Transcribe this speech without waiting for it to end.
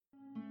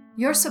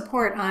Your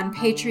support on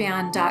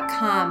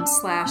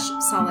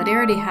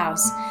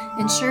patreon.com/solidarityhouse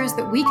ensures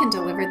that we can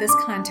deliver this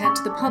content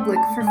to the public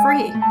for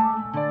free.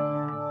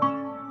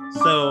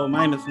 So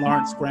my name is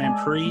Lawrence Grand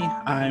Prix.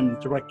 I'm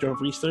Director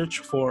of Research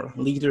for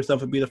Leaders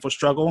of a Beautiful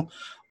Struggle.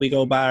 We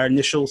go by our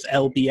initials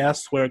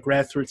LBS. We're a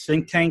grassroots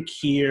think tank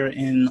here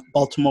in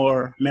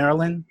Baltimore,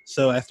 Maryland.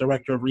 So as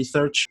Director of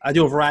Research, I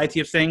do a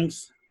variety of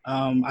things.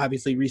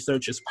 Obviously,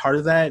 research is part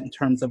of that in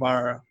terms of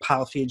our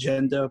policy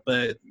agenda,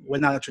 but we're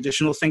not a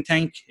traditional think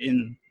tank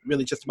in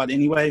really just about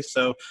any way.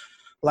 So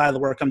a lot of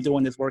the work I'm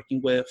doing is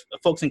working with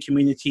folks in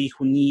community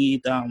who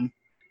need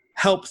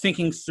help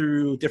thinking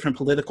through different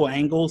political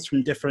angles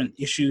from different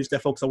issues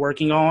that folks are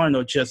working on,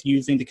 or just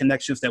using the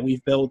connections that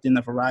we've built in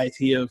a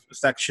variety of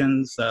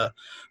sections, sort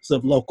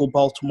of local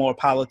Baltimore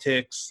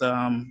politics,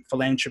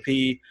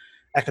 philanthropy,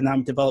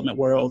 economic development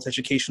worlds,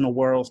 educational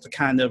worlds, to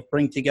kind of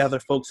bring together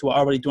folks who are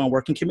already doing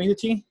work in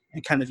community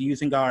and kind of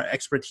using our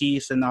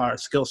expertise and our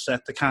skill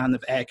set to kind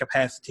of add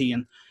capacity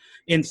and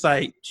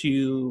insight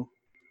to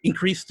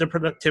increase the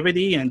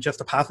productivity and just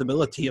the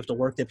possibility of the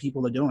work that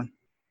people are doing.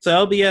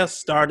 So LBS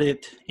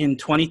started in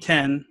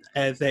 2010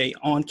 as a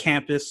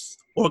on-campus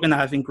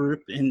organizing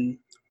group in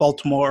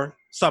Baltimore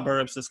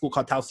suburbs, a school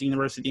called Towson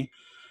University.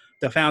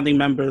 The founding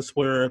members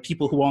were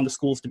people who were on the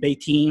school's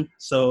debate team.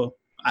 So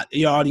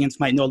your audience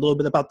might know a little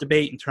bit about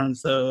debate in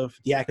terms of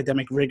the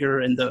academic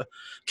rigor and the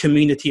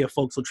community of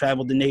folks who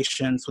traveled the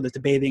nation, sort of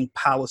debating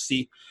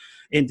policy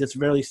in this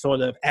very sort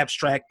of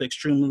abstract but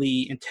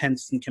extremely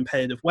intense and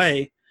competitive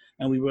way.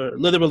 And we were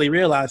literally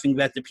realizing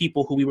that the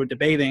people who we were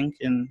debating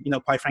and,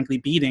 quite frankly,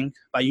 beating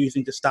by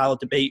using the style of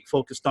debate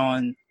focused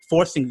on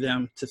forcing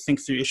them to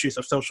think through issues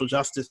of social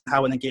justice and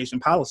how it engaged in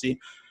policy,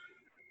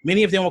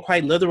 many of them were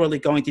quite literally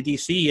going to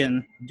DC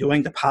and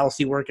doing the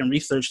policy work and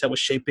research that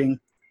was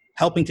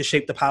helping to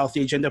shape the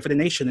policy agenda for the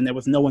nation. And there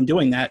was no one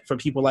doing that for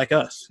people like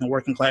us,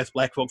 working class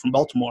Black folk from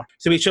Baltimore.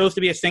 So we chose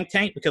to be a think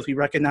tank because we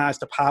recognized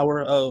the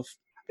power of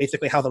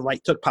basically how the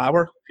right took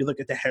power. If you look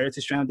at the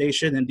Heritage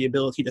Foundation and the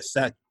ability to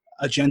set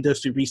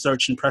agendas through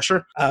research and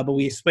pressure, but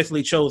we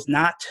explicitly chose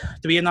not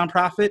to be a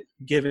nonprofit,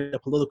 given the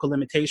political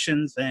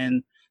limitations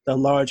and the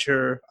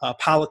larger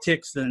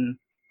politics and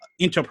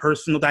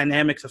interpersonal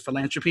dynamics of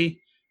philanthropy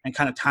and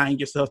kind of tying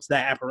yourself to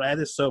that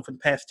apparatus. So for the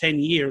past 10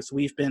 years,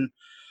 we've been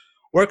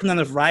working on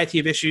a variety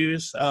of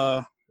issues,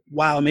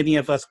 while many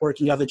of us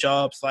working other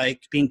jobs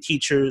like being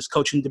teachers,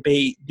 coaching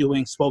debate,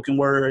 doing spoken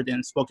word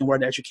and spoken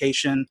word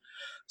education.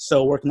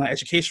 So working on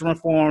education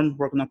reform,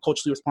 working on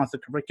culturally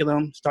responsive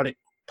curriculum, started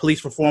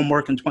police reform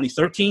work in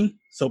 2013.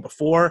 So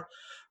before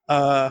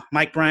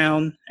Mike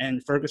Brown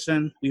and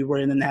Ferguson, we were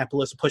in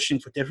Annapolis pushing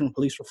for different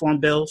police reform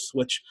bills,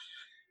 which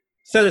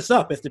set us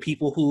up as the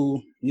people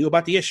who knew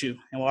about the issue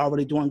and were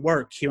already doing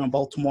work here in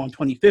Baltimore in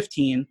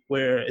 2015,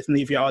 where, as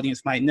many of your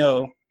audience might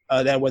know,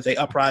 there was a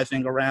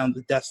uprising around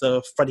the death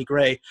of Freddie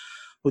Gray,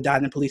 who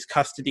died in police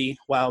custody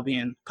while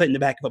being put in the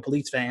back of a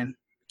police van,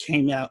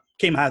 came out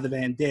of the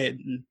van dead.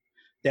 And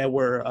there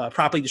were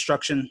property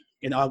destruction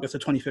in August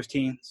of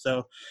 2015.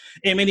 So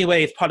in many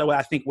ways, part of what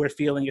I think we're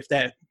feeling is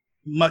that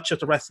much of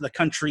the rest of the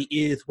country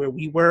is where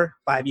we were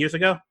 5 years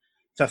ago.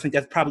 So I think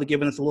that's probably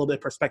given us a little bit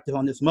of perspective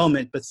on this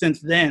moment. But since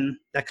then,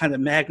 that kind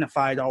of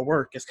magnified our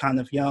work as kind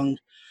of young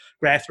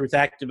grassroots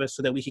activists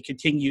so that we could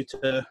continue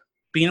to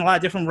be in a lot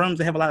of different rooms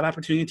and have a lot of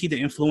opportunity to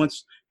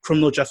influence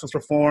criminal justice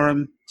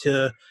reform,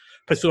 to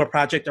pursue a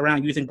project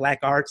around using Black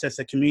arts as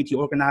a community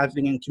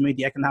organizing and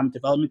community economic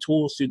development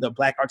tools through the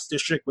Black Arts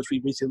District, which we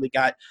recently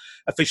got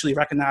officially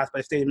recognized by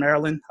the state of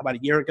Maryland about a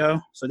year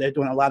ago. So they're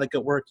doing a lot of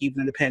good work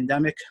even in the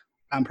pandemic.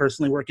 I'm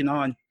personally working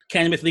on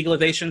cannabis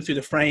legalization through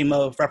the frame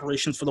of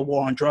reparations for the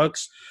war on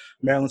drugs.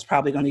 Maryland's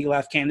probably going to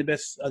legalize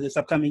cannabis this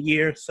upcoming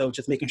year. So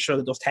just making sure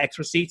that those tax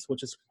receipts,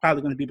 which is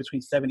probably going to be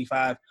between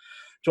 $75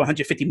 to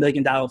 $150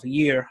 million a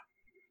year,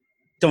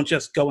 don't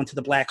just go into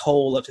the black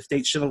hole of the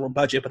state's general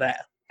budget, but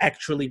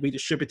actually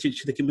redistributed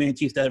to the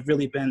communities that have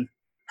really been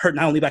hurt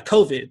not only by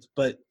COVID,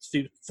 but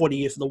through 40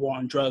 years of the war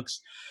on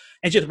drugs.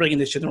 And just bringing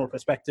this general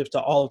perspective to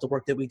all of the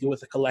work that we do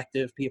as a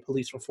collective, be it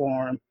police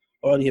reform,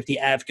 or any of the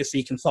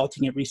advocacy,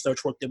 consulting, and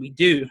research work that we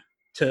do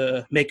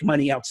to make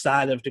money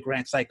outside of the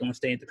grant cycle and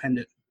stay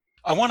independent.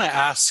 I want to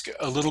ask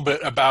a little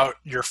bit about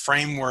your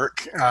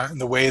framework,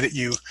 the way that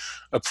you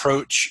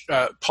approach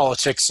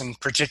politics, and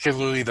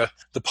particularly the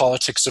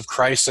politics of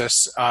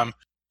crisis.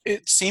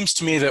 It seems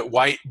to me that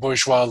white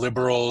bourgeois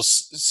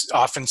liberals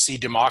often see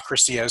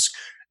democracy as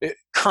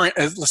current,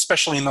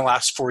 especially in the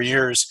last 4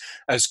 years,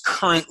 as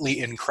currently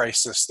in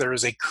crisis. There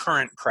is a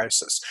current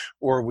crisis,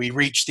 or we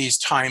reach these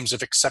times of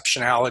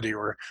exceptionality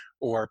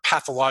or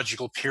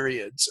pathological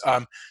periods.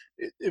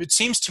 It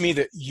seems to me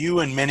that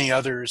you and many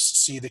others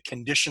see the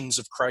conditions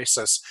of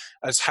crisis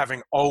as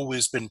having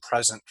always been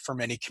present for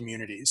many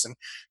communities. And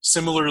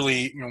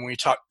similarly, when we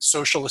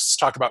socialists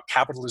talk about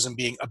capitalism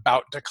being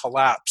about to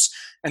collapse.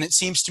 And it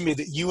seems to me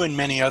that you and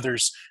many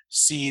others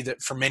see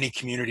that for many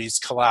communities,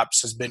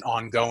 collapse has been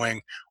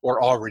ongoing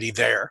or already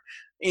there.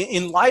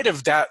 In light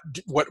of that,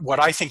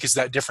 what I think is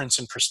that difference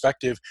in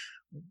perspective,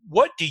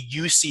 what do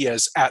you see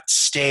as at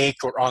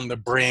stake or on the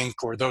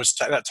brink, or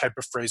that type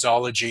of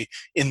phraseology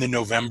in the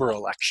November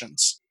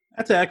elections?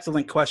 That's an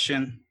excellent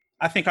question.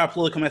 I think our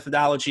political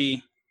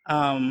methodology,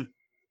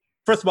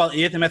 first of all, it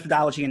is a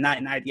methodology and not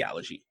an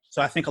ideology.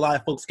 So I think a lot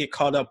of folks get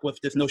caught up with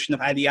this notion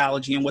of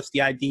ideology and what's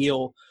the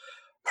ideal,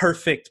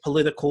 perfect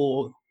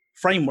political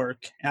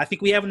framework. And I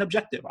think we have an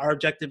objective. Our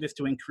objective is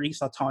to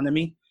increase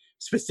autonomy,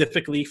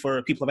 specifically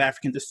for people of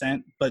African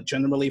descent, but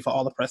generally for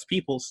all oppressed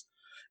peoples.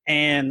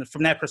 And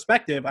from that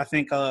perspective, I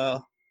think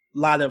a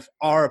lot of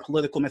our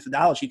political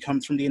methodology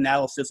comes from the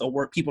analysis of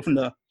work people from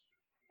the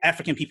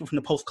African people from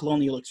the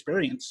post-colonial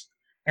experience.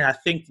 And I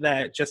think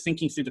that just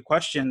thinking through the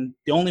question,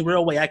 the only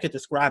real way I could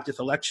describe this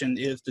election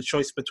is the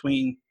choice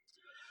between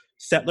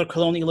settler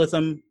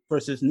colonialism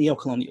versus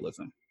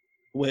neocolonialism,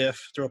 with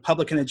the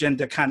Republican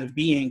agenda kind of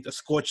being the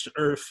scorched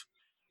earth,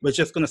 we're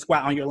just going to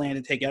squat on your land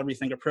and take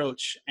everything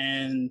approach,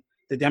 and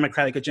the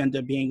Democratic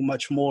agenda being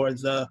much more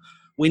the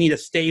we need a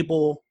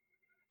stable,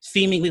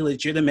 seemingly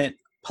legitimate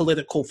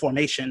political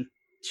formation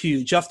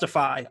to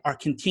justify our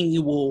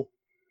continual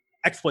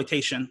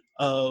exploitation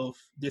of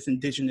this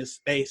indigenous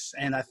space.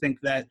 And I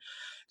think that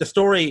the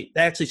story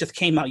that actually just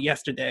came out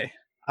yesterday,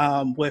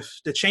 with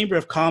the Chamber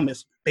of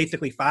Commerce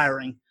basically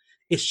firing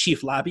its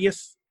chief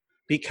lobbyist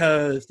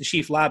because the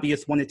chief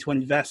lobbyist wanted to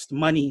invest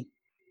money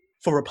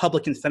for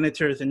Republican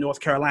senators in North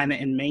Carolina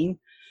and Maine.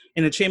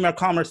 And the Chamber of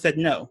Commerce said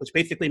no, which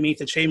basically means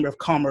the Chamber of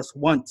Commerce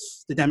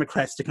wants the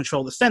Democrats to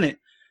control the Senate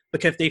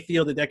because they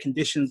feel that their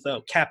conditions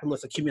of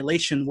capitalist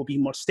accumulation will be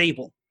more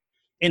stable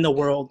in the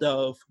world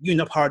of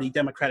uniparty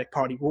Democratic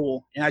Party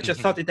rule. And I just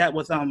thought that that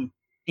was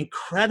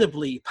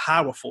incredibly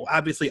powerful,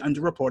 obviously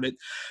underreported,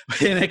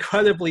 but an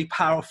incredibly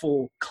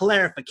powerful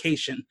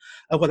clarification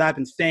of what I've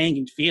been saying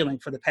and feeling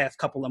for the past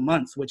couple of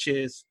months, which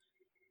is,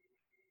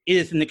 it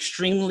is an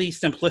extremely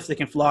simplistic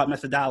and flawed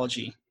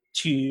methodology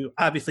to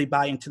obviously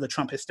buy into the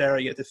Trump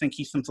hysteria, to think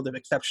he's some sort of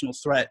exceptional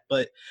threat.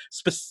 But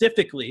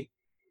specifically,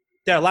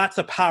 there are lots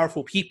of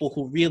powerful people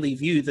who really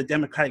view the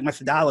Democratic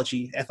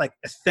methodology as like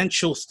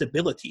essential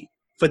stability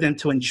for them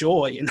to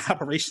enjoy and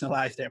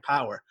operationalize their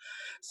power.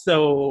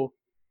 So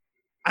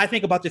I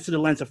think about this through the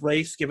lens of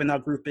race, given our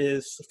group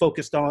is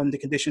focused on the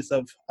conditions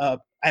of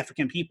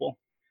African people.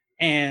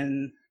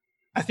 And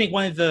I think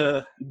one of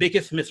the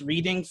biggest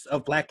misreadings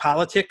of Black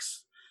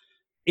politics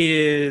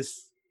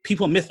is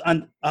people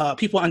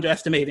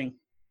underestimating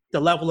the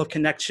level of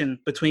connection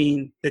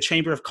between the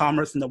Chamber of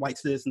Commerce and the White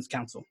Citizens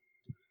Council.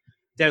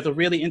 There's a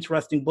really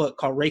interesting book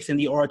called Race and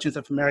the Origins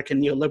of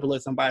American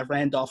Neoliberalism by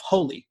Randolph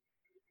Holley.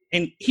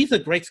 And he's a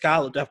great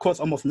scholar that, of course,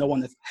 almost no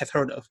one has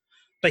heard of.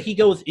 But he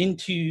goes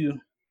into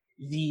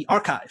the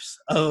archives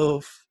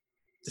of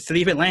the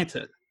city of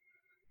Atlanta,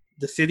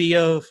 the city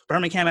of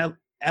Birmingham,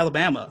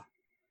 Alabama.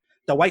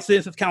 The White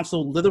Citizens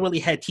Council literally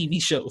had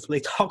TV shows where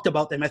they talked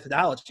about their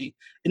methodology.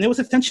 And it was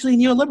essentially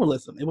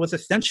neoliberalism. It was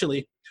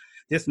essentially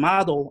this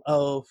model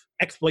of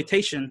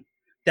exploitation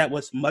that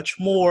was much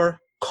more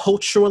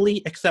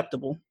culturally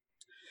acceptable,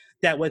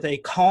 that was a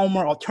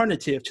calmer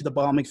alternative to the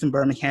bombings in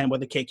Birmingham or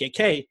the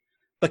KKK,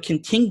 but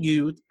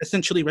continued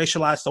essentially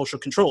racialized social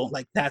control.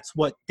 Like, that's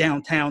what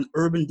downtown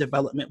urban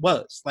development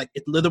was. Like,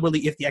 it literally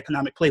is the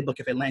economic playbook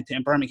of Atlanta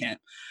and Birmingham,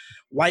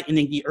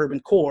 whitening the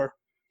urban core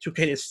to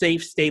create a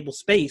safe, stable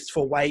space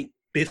for white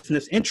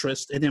business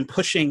interests, and then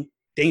pushing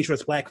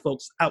dangerous Black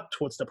folks out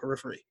towards the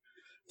periphery.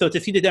 So to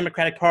see the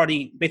Democratic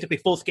Party basically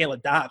full-scale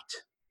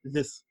adopt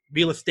this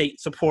real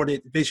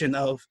estate-supported vision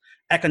of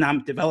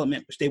economic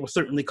development, which they will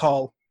certainly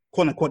call,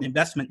 quote-unquote,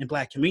 investment in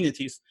Black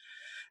communities,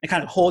 and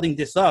kind of holding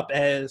this up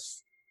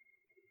as,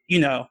 you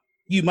know,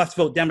 you must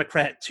vote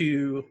Democrat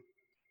to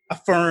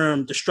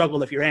affirm the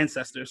struggle of your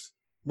ancestors,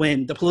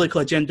 when the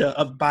political agenda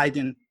of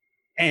Biden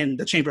and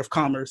the Chamber of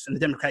Commerce and the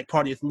Democratic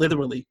Party is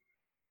literally,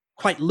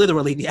 quite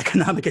literally, the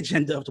economic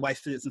agenda of the White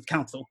Citizens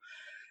Council.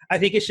 I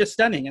think it's just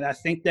stunning. And I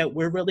think that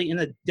we're really in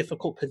a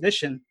difficult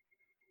position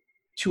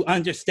to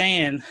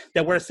understand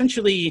that we're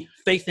essentially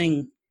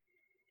facing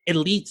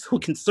elites who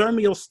can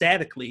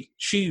thermostatically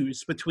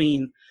choose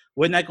between,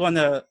 we're not going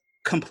to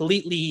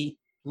completely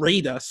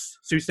raid us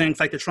through things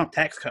like the Trump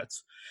tax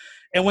cuts,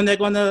 and when they're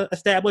going to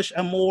establish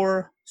a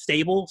more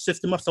stable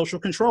system of social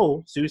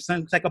control through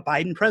things like a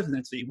Biden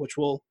presidency, which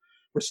will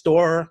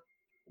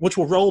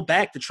roll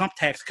back the Trump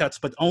tax cuts,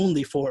 but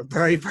only for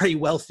very, very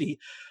wealthy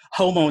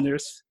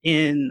homeowners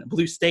in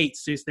blue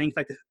states, through things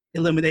like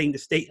eliminating the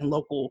state and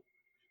local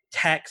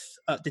tax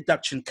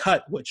deduction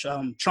cut, which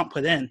Trump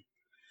put in,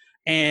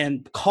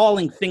 and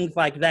calling things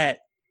like that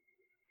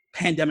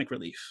pandemic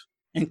relief,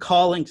 and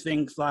calling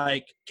things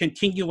like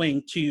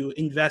continuing to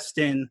invest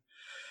in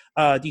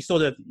these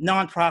sort of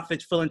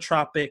nonprofit,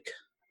 philanthropic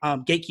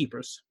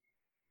gatekeepers,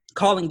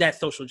 calling that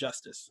social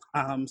justice.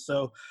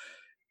 So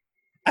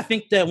I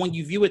think that when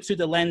you view it through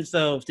the lens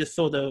of this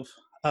sort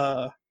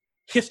of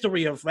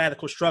history of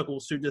radical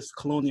struggles through this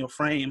colonial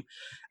frame,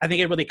 I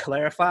think it really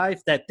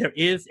clarifies that there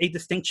is a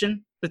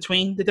distinction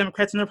between the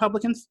Democrats and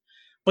Republicans,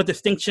 but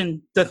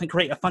distinction doesn't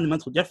create a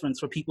fundamental difference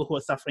for people who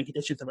are suffering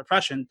conditions of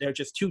oppression. They're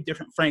just two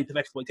different frames of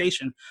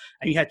exploitation,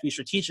 and you have to be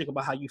strategic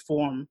about how you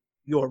form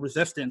your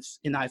resistance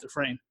in either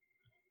frame.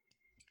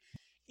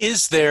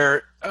 Is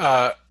there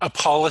a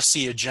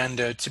policy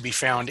agenda to be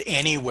found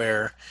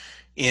anywhere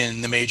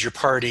in the major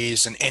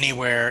parties and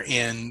anywhere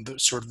in the,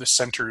 sort of the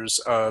centers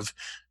of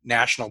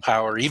national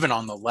power, even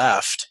on the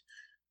left,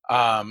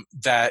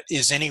 that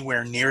is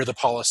anywhere near the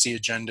policy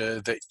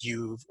agenda that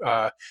you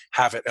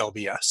have at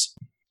LBS?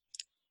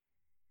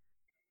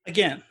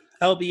 Again,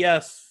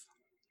 LBS,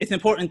 it's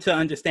important to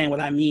understand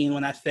what I mean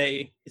when I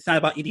say it's not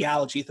about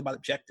ideology, it's about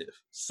objective.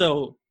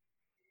 So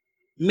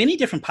many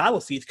different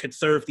policies could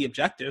serve the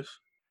objective,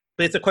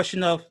 but it's a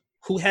question of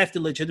who has the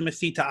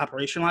legitimacy to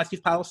operationalize these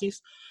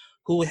policies,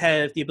 who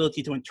has the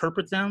ability to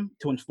interpret them,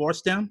 to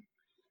enforce them.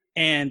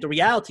 And the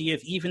reality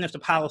is, even if the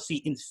policy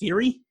in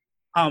theory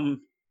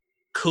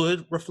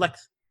could reflect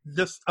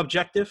this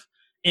objective,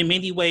 in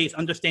many ways,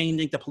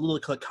 understanding the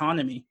political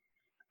economy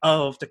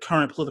of the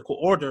current political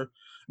order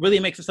really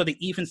makes it so that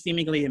even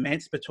seemingly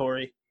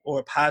emancipatory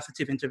or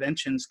positive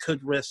interventions could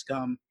risk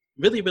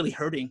really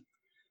hurting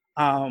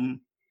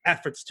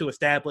efforts to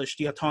establish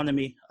the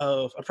autonomy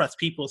of oppressed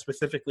people,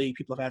 specifically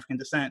people of African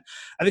descent.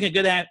 I think a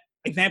good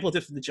example of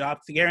this is the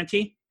Jobs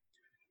Guarantee.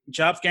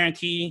 Jobs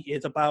Guarantee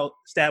is about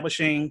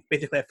establishing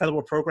basically a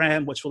federal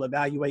program which will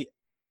evaluate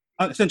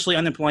essentially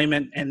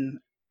unemployment and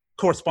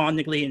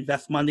correspondingly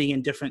invest money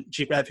in different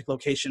geographic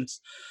locations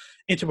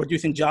into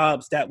producing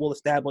jobs that will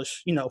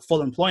establish,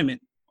 full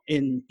employment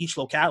in each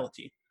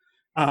locality,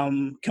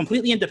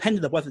 completely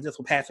independent of whether this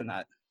will pass or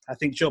not. I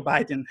think Joe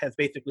Biden has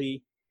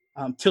basically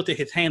tilted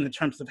his hand in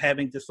terms of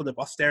having this sort of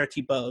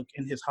austerity bug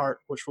in his heart,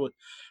 which would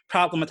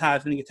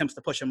problematize any attempts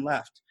to push him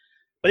left.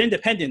 But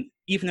independent,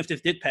 even if this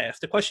did pass,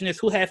 the question is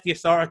who has the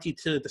authority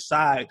to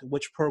decide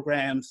which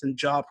programs and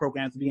job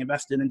programs to be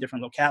invested in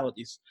different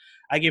localities.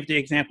 I give the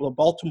example of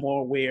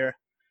Baltimore, where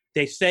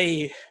they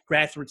say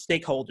grassroots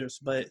stakeholders,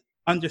 but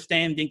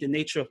understanding the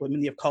nature of what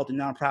many have called the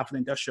nonprofit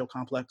industrial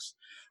complex,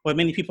 what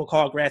many people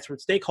call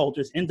grassroots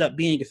stakeholders, end up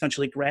being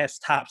essentially grass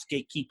tops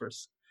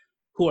gatekeepers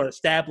who are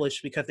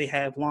established because they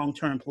have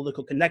long-term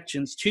political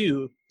connections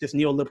to this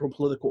neoliberal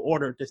political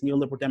order, this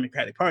neoliberal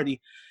Democratic Party.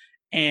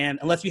 And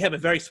unless you have a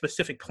very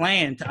specific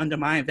plan to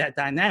undermine that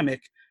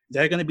dynamic,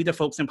 they're going to be the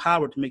folks in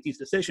power to make these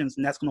decisions,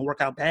 and that's going to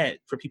work out bad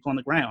for people on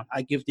the ground.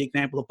 I give the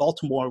example of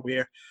Baltimore,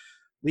 where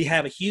we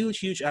have a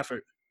huge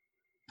effort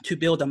to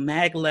build a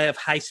maglev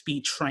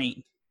high-speed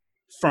train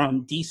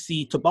from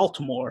DC to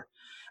Baltimore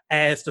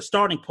as the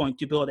starting point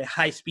to build a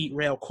high-speed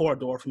rail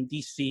corridor from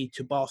DC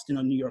to Boston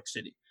or New York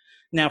City.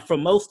 Now, for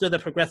most of the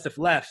progressive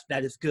left,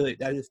 that is good.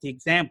 That is the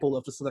example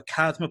of the sort of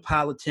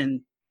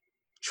cosmopolitan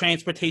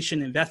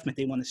transportation investment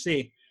they want to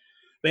see.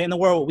 But in a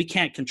world where we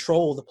can't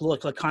control the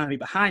political economy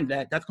behind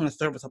that, that's going to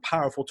serve as a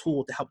powerful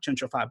tool to help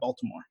gentrify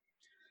Baltimore.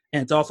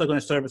 And it's also going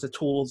to serve as a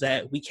tool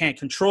that we can't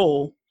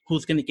control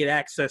who's going to get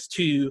access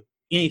to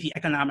any of the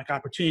economic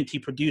opportunity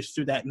produced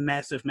through that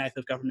massive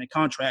government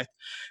contract.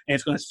 And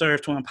it's going to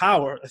serve to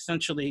empower,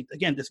 essentially,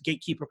 again, this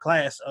gatekeeper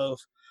class of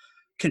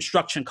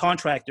construction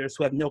contractors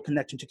who have no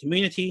connection to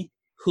community,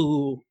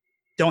 who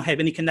don't have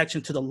any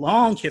connection to the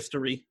long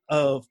history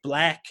of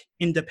Black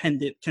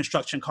independent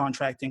construction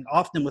contracting,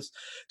 often with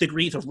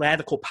degrees of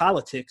radical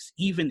politics,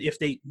 even if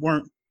they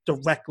weren't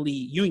directly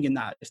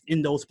unionized,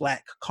 in those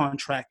Black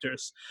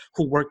contractors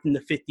who worked in the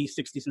 50s,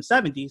 60s,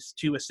 and 70s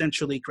to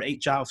essentially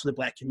create jobs for the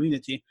Black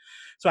community.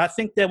 So I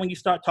think that when you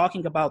start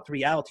talking about the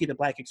reality of the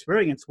Black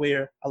experience,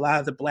 where a lot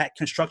of the Black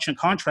construction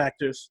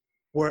contractors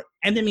were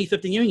enemies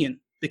of the union,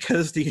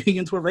 because the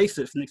unions were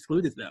racist and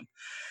excluded them.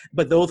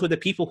 But those were the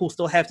people who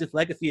still have this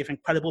legacy of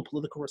incredible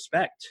political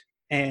respect.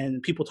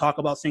 And people talk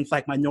about things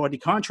like minority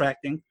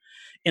contracting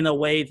in a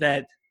way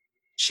that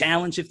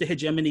challenges the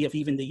hegemony of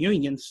even the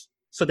unions,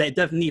 so that it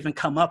doesn't even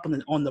come up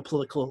on the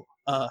political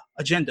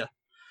agenda.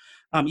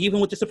 Even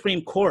with the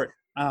Supreme Court,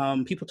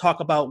 people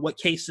talk about what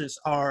cases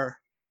are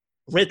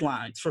red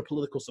lines for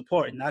political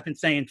support. And I've been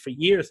saying for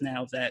years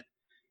now that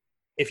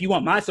if you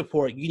want my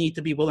support, you need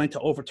to be willing to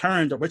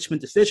overturn the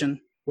Richmond decision,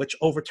 which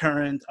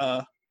overturned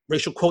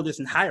racial quotas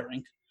in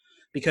hiring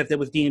because it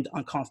was deemed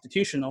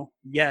unconstitutional.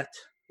 Yet,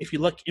 if you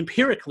look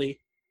empirically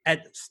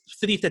at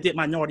cities that did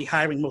minority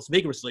hiring most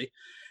vigorously,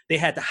 they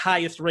had the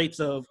highest rates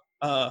of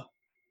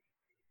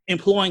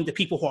employing the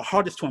people who are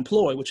hardest to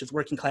employ, which is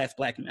working class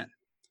Black men.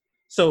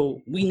 So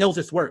we know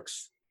this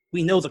works.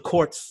 We know the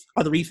courts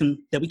are the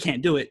reason that we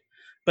can't do it.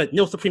 But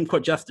no Supreme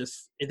Court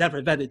justice is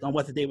ever vetted on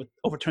whether they would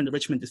overturn the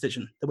Richmond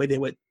decision the way they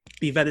would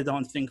be vetted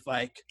on things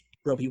like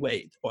Roe v.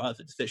 Wade or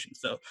other decisions.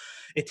 So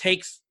it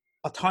takes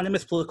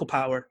autonomous political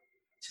power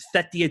to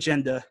set the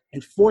agenda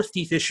and force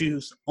these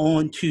issues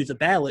onto the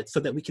ballot so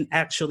that we can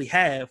actually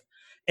have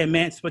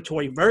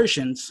emancipatory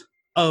versions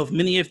of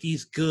many of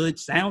these good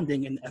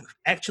sounding and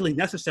actually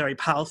necessary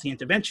policy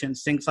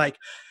interventions, things like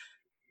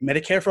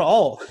Medicare for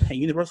all and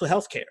universal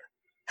health care.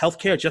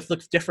 Healthcare just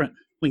looks different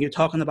when you're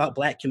talking about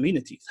Black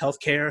communities.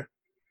 Healthcare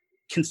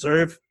can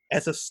serve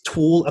as a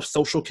tool of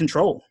social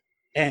control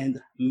and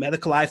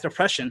medicalized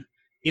oppression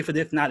if it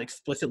is not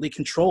explicitly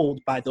controlled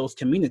by those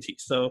communities.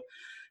 So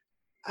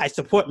I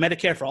support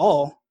Medicare for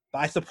all, But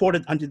I support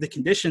it under the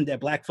condition that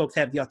Black folks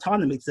have the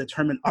autonomy to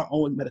determine our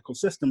own medical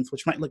systems,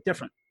 which might look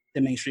different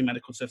than mainstream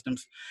medical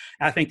systems.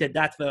 And I think that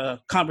that's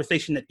a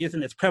conversation that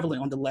isn't as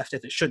prevalent on the left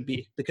as it should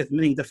be, because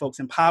many of the folks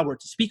empowered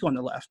to speak on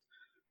the left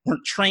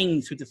weren't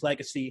trained to this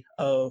legacy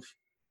of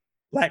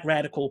Black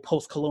radical,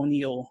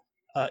 post-colonial,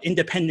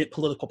 independent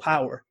political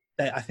power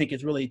that I think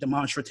is really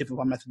demonstrative of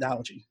our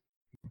methodology.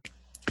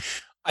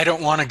 I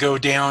don't want to go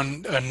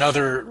down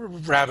another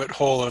rabbit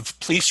hole of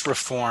police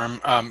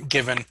reform,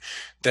 given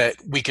that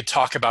we could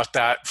talk about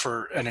that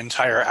for an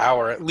entire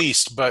hour at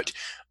least, but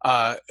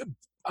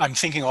I'm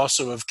thinking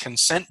also of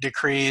consent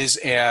decrees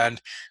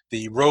and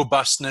the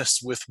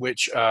robustness with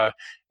which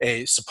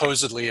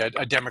supposedly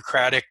a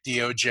Democratic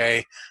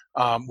DOJ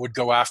would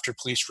go after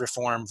police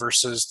reform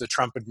versus the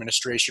Trump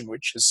administration,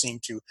 which has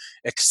seemed to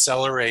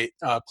accelerate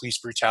police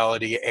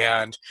brutality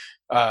and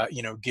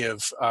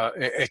give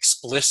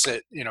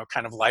explicit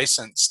kind of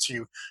license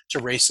to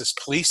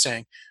racist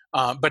policing.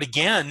 But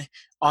again,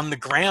 on the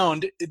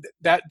ground,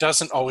 that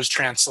doesn't always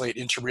translate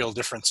into real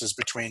differences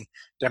between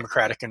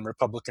Democratic and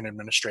Republican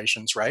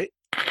administrations, right?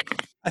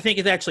 I think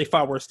it's actually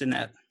far worse than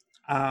that.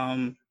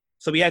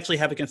 So we actually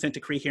have a consent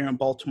decree here in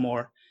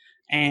Baltimore,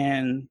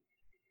 and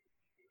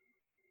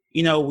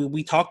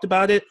we talked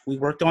about it, we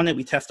worked on it,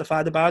 we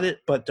testified about it,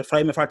 but the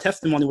frame of our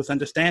testimony was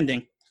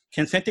understanding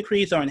consent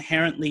decrees are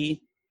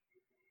inherently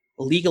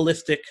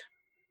legalistic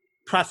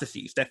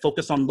processes that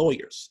focus on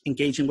lawyers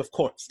engaging with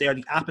courts. They are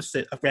the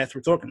opposite of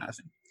grassroots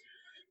organizing.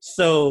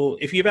 So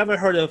if you've ever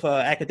heard of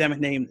an academic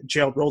named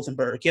Gerald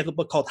Rosenberg, he has a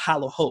book called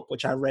Hollow Hope,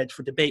 which I read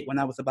for debate when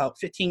I was about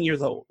 15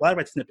 years old. Well, I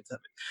read snippets of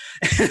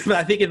it. But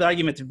I think his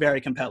argument's very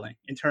compelling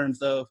in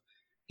terms of,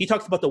 he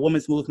talks about the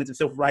women's movements and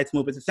civil rights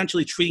movements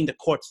essentially treating the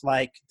courts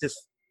like this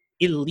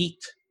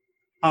elite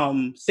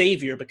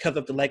savior because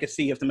of the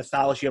legacy of the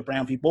mythology of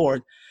Brown v.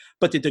 Board.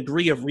 But the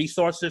degree of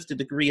resources, the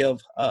degree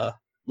of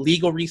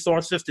legal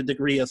resources, the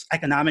degree of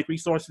economic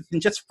resources,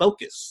 and just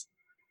focus,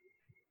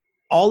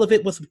 all of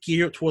it was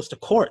geared towards the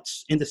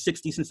courts in the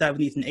 60s and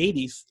 70s and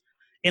 80s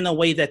in a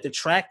way that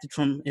detracted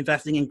from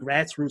investing in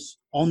grassroots,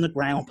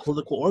 on-the-ground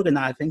political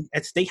organizing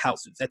at state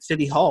houses, at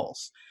city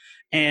halls.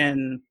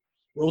 And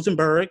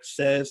Rosenberg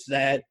says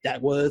that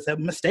that was a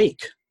mistake,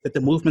 that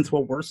the movements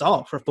were worse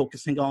off for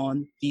focusing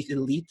on these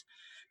elite,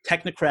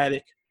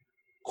 technocratic,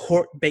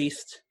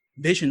 court-based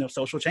vision of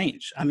social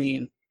change. I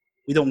mean,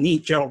 we don't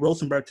need Gerald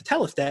Rosenberg to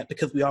tell us that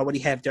because we already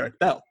have Derek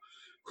Bell,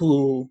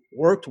 who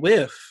worked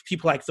with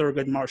people like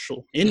Thurgood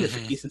Marshall in the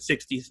 50s and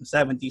 60s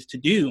and 70s to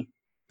do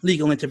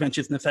legal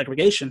interventions into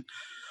segregation,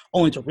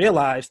 only to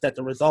realize that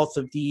the results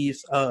of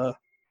these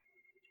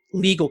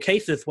legal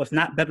cases was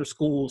not better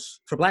schools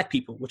for Black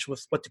people, which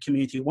was what the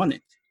community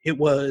wanted. It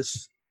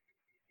was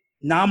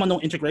nominal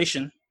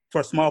integration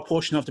for a small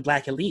portion of the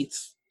Black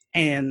elites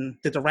and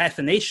the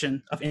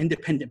deracination of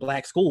independent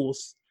Black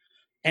schools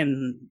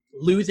and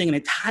losing an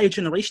entire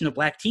generation of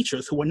Black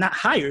teachers who were not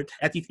hired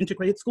at these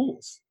integrated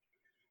schools.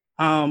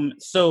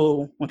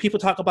 So when people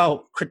talk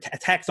about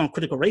attacks on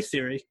critical race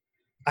theory,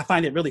 I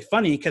find it really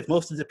funny because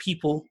most of the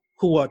people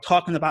who are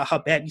talking about how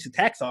bad these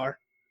attacks are,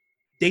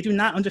 they do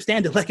not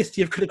understand the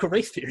legacy of critical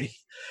race theory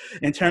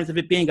in terms of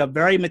it being a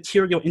very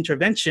material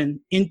intervention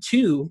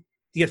into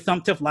the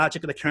assumptive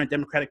logic of the current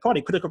Democratic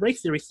Party. Critical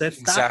race theory says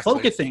stop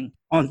focusing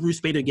on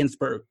Ruth Bader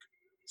Ginsburg.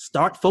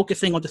 Start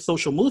focusing on the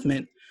social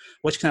movement,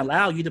 which can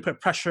allow you to put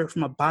pressure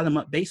from a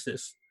bottom-up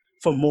basis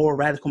for more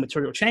radical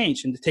material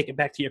change. And to take it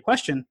back to your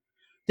question,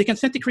 the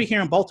consent decree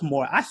here in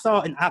Baltimore, I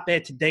saw an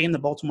op-ed today in the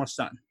Baltimore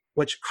Sun,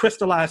 which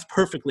crystallized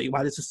perfectly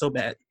why this is so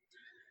bad.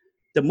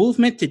 The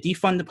movement to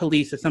defund the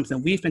police is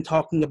something we've been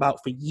talking about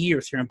for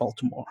years here in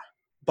Baltimore.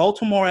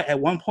 Baltimore, at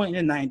one point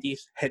in the 90s,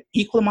 had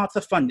equal amounts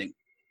of funding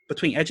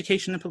between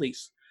education and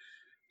police,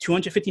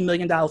 $250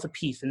 million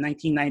apiece in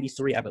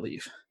 1993, I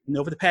believe. And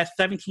over the past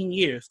 17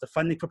 years, the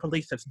funding for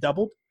police has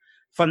doubled,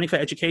 funding for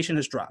education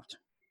has dropped.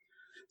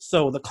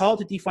 So the call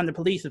to defund the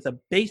police is a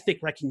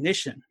basic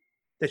recognition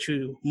that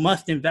you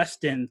must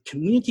invest in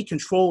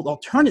community-controlled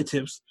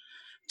alternatives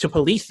to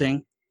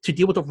policing to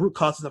deal with the root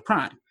causes of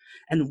crime.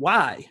 And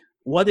why?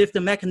 What is the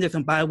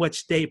mechanism by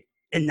which they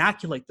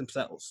inoculate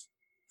themselves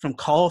from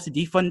calls to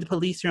defund the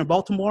police here in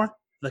Baltimore?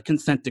 The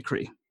consent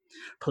decree.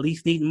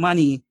 Police need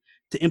money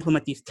to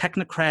implement these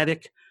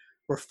technocratic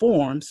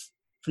reforms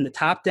from the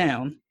top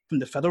down, from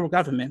the federal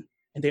government,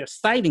 and they are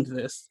citing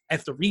this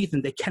as the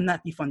reason they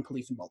cannot defund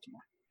police in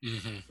Baltimore.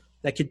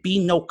 There could be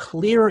no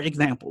clearer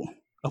example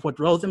of what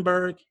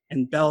Rosenberg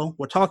and Bell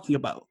were talking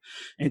about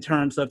in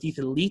terms of these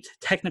elite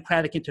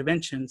technocratic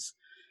interventions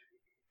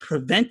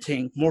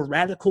preventing more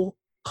radical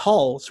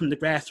calls from the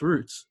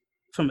grassroots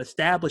from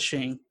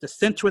establishing the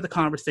center of the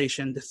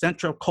conversation, the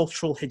center of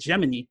cultural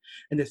hegemony,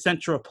 and the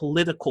center of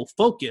political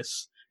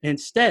focus.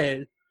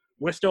 Instead,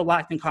 we're still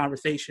locked in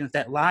conversations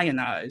that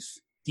lionize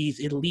these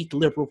elite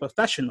liberal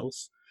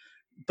professionals,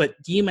 but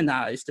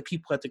demonize the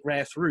people at the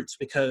grassroots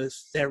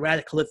because their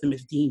radicalism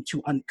is deemed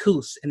too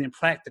uncouth and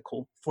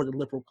impractical for the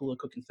liberal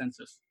political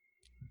consensus.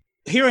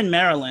 here in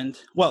Maryland,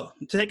 well,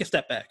 to take a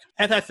step back,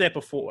 as I said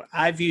before,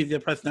 I view the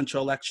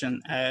presidential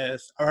election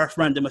as a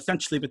referendum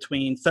essentially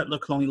between settler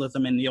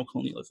colonialism and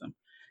neocolonialism.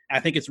 I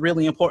think it's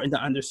really important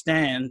to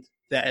understand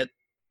that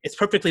it's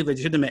perfectly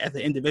legitimate as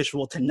an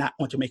individual to not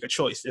want to make a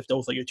choice if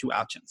those are your two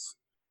options.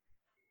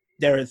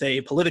 There is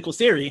a political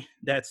theory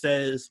that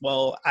says,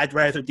 well, I'd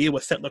rather deal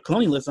with settler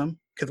colonialism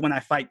because when I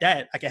fight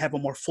that, I can have a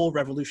more full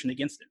revolution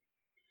against it.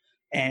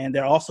 And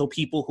there are also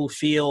people who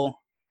feel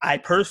I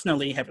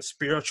personally have a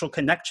spiritual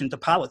connection to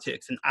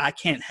politics and I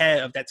can't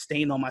have that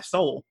stain on my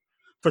soul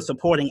for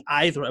supporting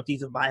either of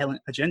these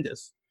violent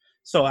agendas.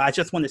 So I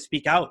just want to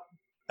speak out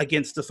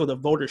against the sort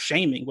of voter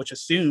shaming, which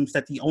assumes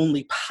that the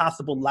only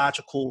possible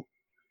logical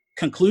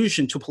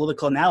conclusion to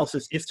political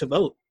analysis is to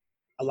vote.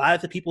 A lot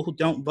of the people who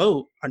don't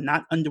vote are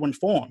not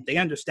underinformed. They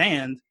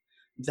understand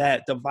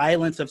that the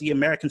violence of the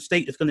American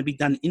state is going to be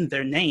done in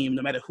their name,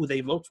 no matter who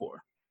they vote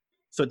for.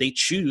 So they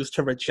choose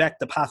to reject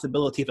the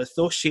possibility of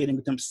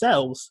associating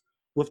themselves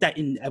with that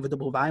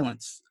inevitable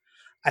violence.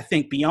 I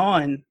think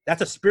beyond,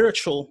 that's a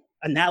spiritual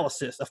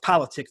analysis of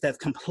politics that's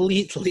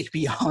completely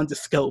beyond the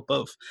scope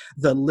of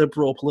the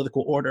liberal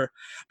political order.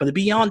 But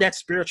beyond that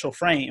spiritual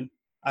frame,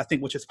 I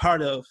think, which is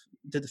part of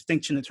the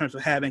distinction in terms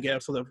of having a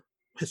sort of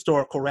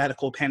historical,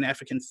 radical,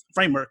 Pan-African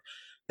framework,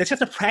 that's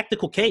just a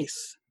practical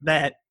case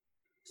that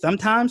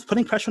sometimes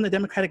putting pressure on the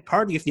Democratic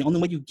Party is the only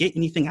way you get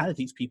anything out of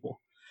these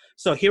people.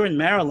 So here in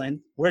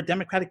Maryland, we're a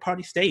Democratic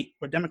Party state.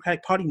 We're a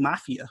Democratic Party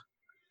mafia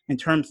in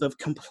terms of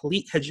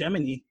complete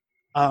hegemony.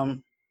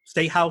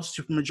 State House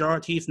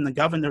supermajorities and the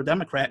governor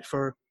Democrat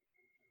for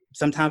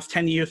sometimes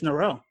 10 years in a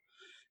row.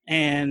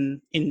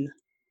 And in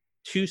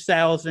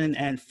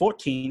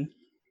 2014,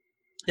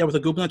 there was a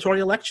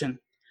gubernatorial election.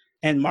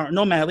 And Martin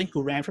O'Malley,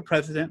 who ran for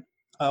president,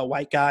 a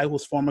white guy who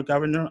was former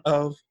governor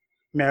of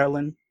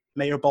Maryland,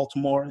 mayor of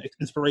Baltimore,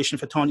 inspiration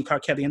for Tony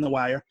Carcetti in The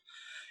Wire,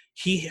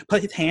 he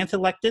put his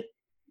hand-selected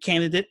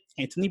candidate,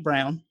 Anthony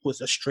Brown, who was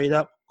a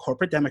straight-up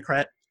corporate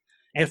Democrat.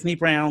 Anthony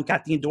Brown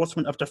got the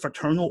endorsement of the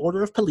Fraternal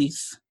Order of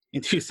Police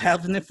in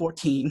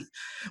 2014,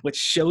 which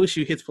shows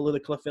you his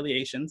political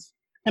affiliations.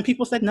 And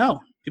people said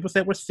no. People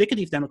said, we're sick of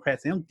these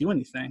Democrats. They don't do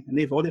anything. And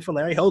they voted for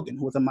Larry Hogan,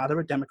 who was a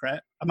moderate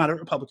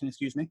Republican,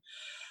 excuse me.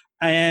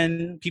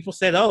 And people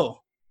said,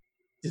 oh,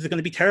 this is going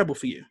to be terrible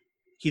for you.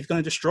 He's going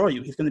to destroy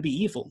you. He's going to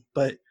be evil.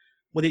 But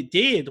what it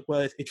did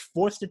was it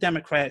forced the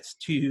Democrats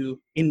to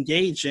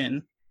engage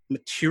in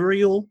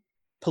material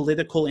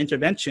political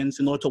interventions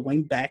in order to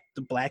win back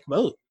the black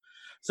vote.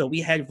 So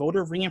we had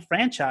voter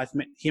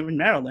reenfranchisement here in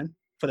Maryland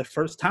for the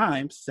first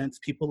time since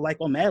people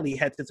like O'Malley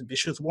had this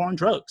vicious war on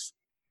drugs.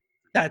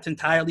 That's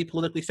entirely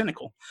politically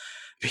cynical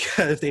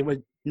because they were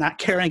not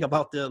caring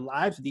about the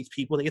lives of these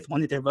people. They just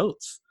wanted their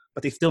votes,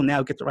 but they still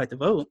now get the right to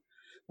vote.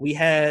 We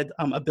had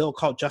a bill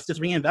called Justice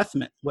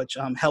Reinvestment, which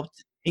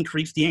helped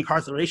increase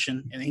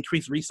de-incarceration and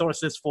increase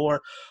resources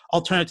for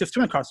alternatives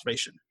to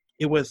incarceration.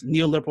 It was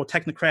neoliberal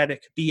technocratic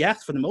BS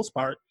for the most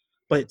part,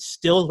 but it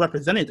still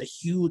represented a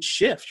huge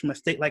shift from a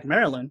state like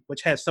Maryland,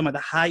 which has some of the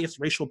highest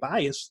racial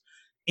bias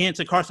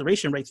into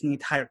incarceration rates in the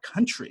entire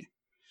country.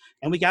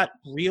 And we got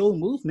real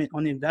movement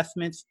on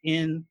investments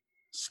in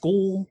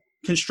school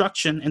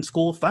construction and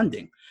school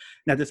funding.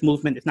 Now, this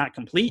movement is not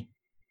complete,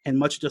 and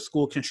much of the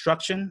school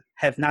construction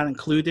has not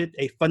included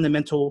a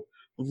fundamental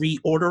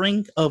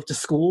reordering of the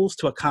schools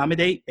to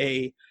accommodate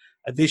a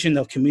vision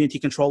of community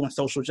control and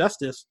social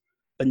justice.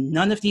 But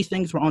none of these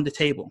things were on the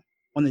table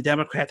when the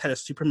Democrats had a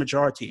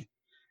supermajority,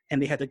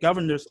 and they had the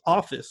governor's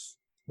office,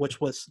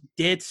 which was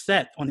dead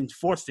set on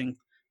enforcing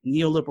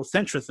neoliberal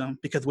centrism,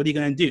 because what are you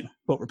going to do?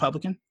 Vote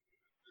Republican?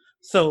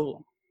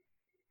 So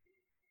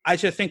I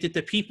just think that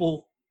the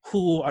people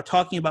who are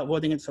talking about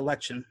voting in this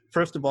election,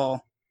 first of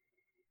all,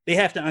 they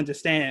have to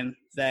understand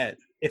that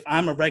if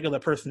I'm a regular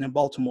person in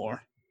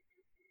Baltimore,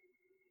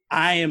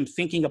 I am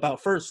thinking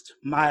about first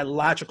my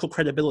logical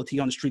credibility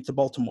on the streets of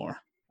Baltimore.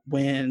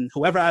 When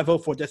whoever I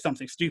vote for does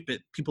something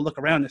stupid, people look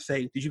around and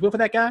say, did you vote for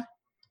that guy?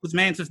 Whose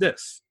man's is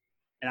this?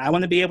 And I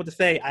want to be able to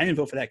say, I didn't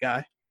vote for that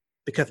guy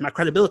because my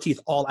credibility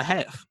is all I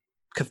have,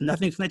 because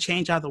nothing's going to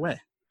change either way.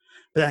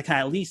 But I can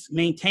at least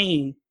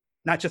maintain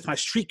not just my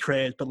street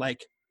cred, but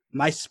like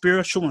my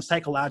spiritual and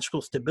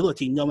psychological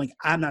stability, knowing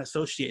I'm not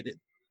associated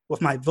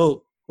with my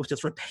vote with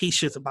just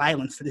rapacious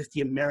violence that is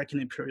the American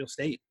imperial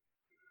state.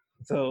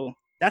 So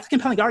that's a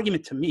compelling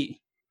argument to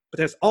me. But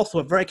there's also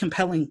a very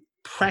compelling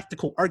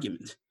practical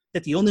argument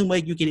that the only way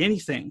you get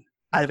anything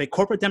out of a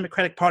corporate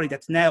Democratic Party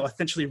that's now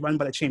essentially run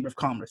by the Chamber of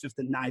Commerce is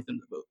deny them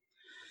the vote.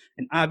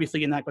 And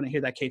obviously you're not going to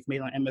hear that case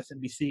made on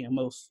MSNBC and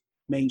most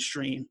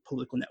mainstream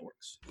political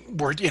networks.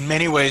 We're in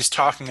many ways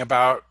talking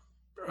about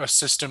a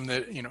system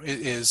that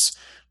is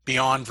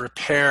beyond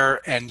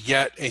repair, and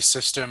yet a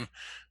system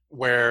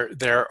where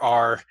there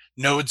are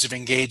nodes of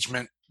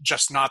engagement,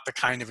 just not the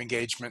kind of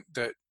engagement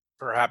that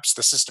perhaps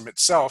the system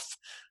itself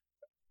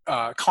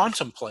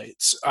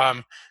contemplates.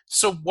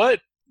 So what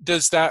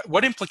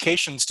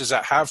implications does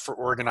that have for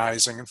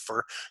organizing and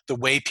for the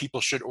way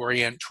people should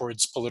orient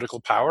towards political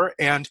power?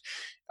 And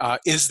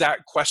is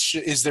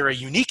there a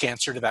unique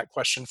answer to that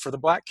question for the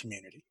Black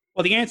community?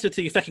 Well, the answer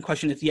to your second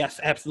question is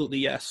yes, absolutely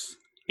yes.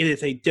 It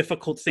is a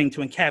difficult thing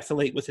to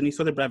encapsulate with any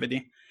sort of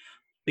brevity,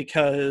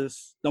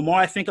 because the more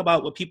I think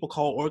about what people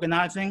call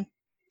organizing,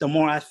 the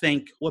more I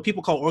think what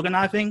people call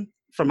organizing,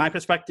 from my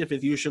perspective,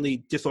 is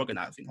usually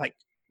disorganizing, like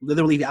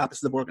literally the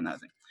opposite of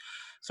organizing.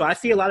 So I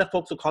see a lot of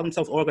folks who call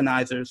themselves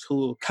organizers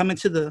who come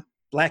into the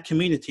Black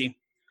community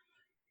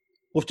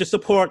with the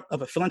support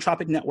of a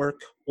philanthropic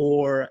network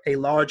or a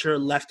larger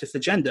leftist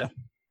agenda.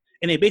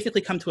 And they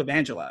basically come to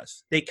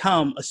evangelize. They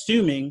come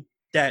assuming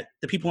that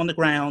the people on the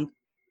ground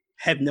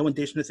have no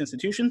indigenous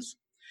institutions,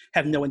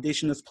 have no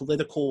indigenous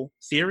political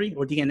theory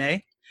or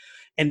DNA,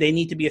 and they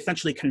need to be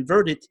essentially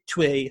converted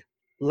to a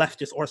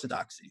leftist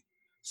orthodoxy.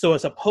 So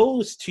as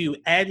opposed to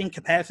adding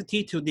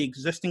capacity to the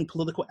existing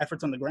political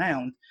efforts on the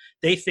ground,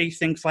 they say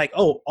things like,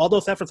 oh, all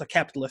those efforts are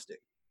capitalistic.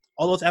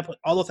 All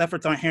those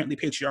efforts are inherently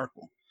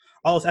patriarchal.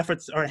 All those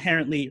efforts are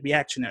inherently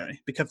reactionary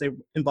because they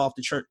involve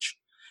the church.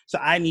 So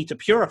I need to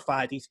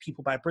purify these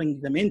people by bringing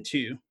them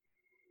into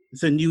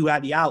the new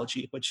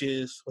ideology, which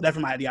is whatever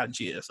my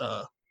ideology is,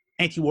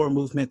 anti-war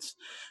movements,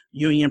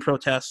 union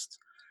protests,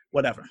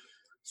 whatever.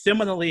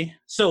 Similarly,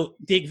 so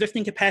the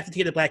existing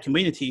capacity of the Black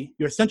community,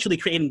 you're essentially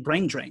creating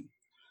brain drain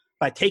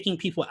by taking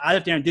people out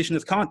of their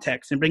indigenous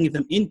context and bringing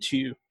them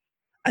into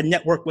a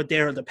network where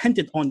they're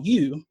dependent on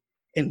you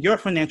and your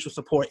financial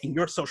support and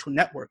your social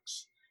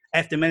networks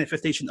as the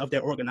manifestation of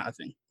their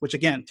organizing, which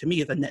again, to me,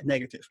 is a net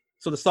negative.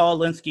 So the Saul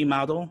Alinsky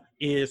model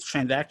is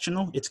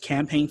transactional, it's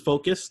campaign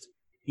focused.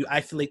 You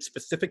isolate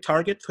specific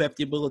targets who have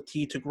the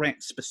ability to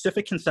grant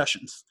specific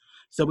concessions.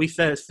 So we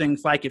say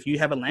things like, if you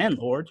have a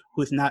landlord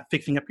who's not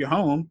fixing up your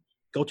home,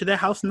 go to their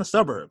house in the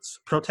suburbs,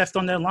 protest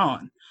on their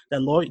lawn.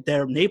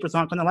 Their neighbors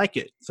aren't going to like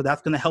it. So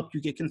that's going to help you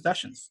get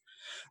concessions,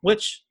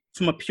 which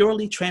from a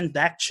purely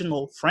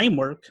transactional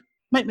framework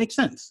might make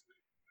sense.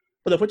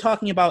 But if we're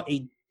talking about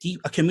a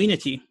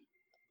community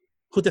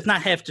who does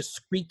not have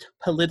discrete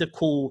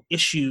political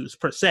issues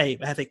per se,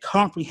 but has a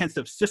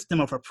comprehensive system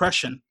of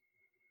oppression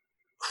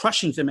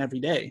crushing them every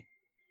day,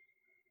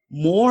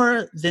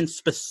 more than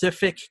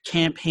specific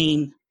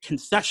campaign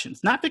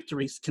concessions, not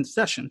victories,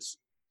 concessions,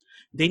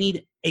 they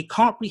need a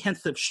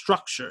comprehensive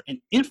structure,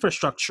 an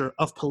infrastructure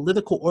of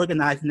political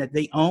organizing that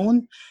they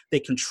own, they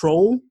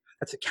control,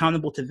 that's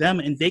accountable to them,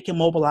 and they can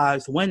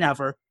mobilize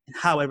whenever and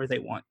however they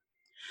want.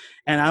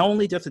 And not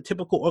only does the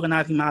typical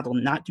organizing model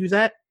not do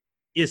that,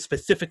 it is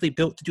specifically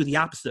built to do the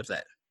opposite of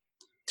that,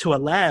 to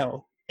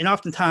allow, and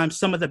oftentimes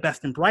some of the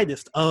best and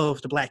brightest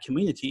of the Black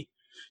community,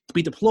 to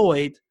be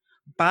deployed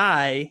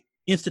by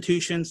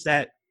institutions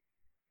that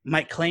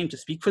might claim to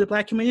speak for the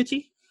Black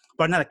community,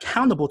 but are not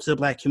accountable to the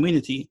Black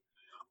community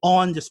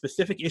on the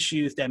specific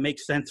issues that make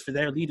sense for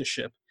their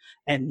leadership,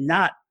 and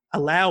not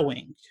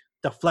allowing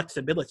the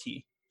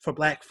flexibility for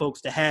Black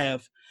folks to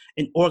have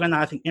an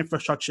organizing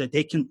infrastructure that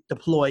they can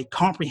deploy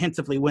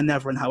comprehensively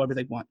whenever and however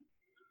they want.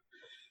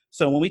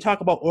 So when we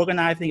talk about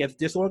organizing as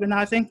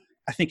disorganizing,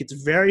 I think it's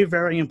very,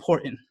 very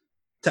important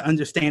to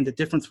understand the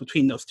difference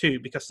between those two,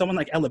 because someone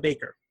like Ella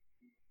Baker,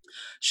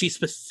 she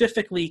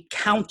specifically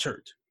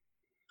countered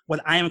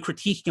what I am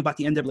critiquing about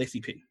the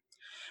NAACP.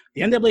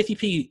 The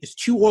NAACP is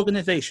two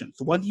organizations,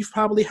 one you've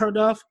probably heard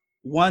of,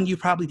 one you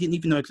probably didn't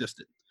even know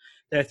existed.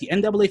 There's the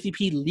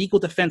NAACP Legal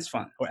Defense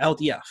Fund, or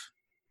LDF,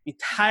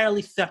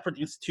 entirely separate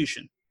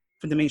institution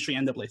from the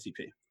mainstream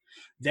NAACP.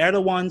 They're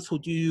the ones who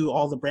do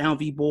all the Brown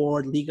v.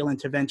 Board, legal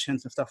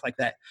interventions and stuff like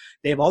that.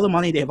 They have all the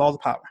money, they have all the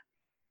power.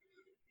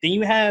 Then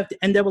you have the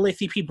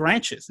NAACP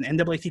branches, and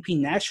NAACP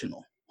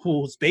National,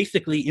 who's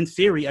basically, in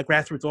theory, a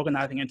grassroots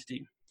organizing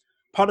entity.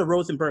 Part of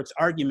Rosenberg's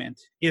argument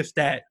is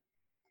that,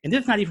 and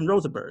this is not even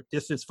Rosenberg,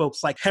 this is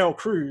folks like Harold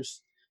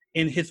Cruz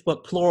in his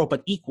book Plural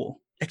But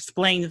Equal,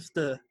 explains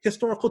the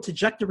historical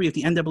trajectory of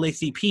the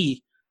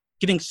NAACP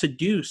getting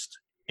seduced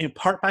in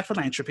part by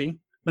philanthropy,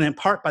 but in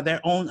part by their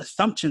own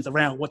assumptions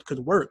around what could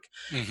work,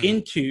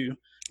 into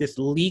this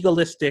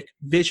legalistic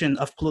vision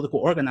of political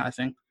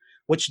organizing,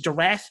 which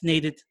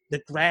deracinated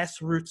the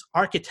grassroots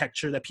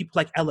architecture that people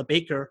like Ella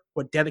Baker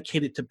were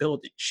dedicated to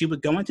building. She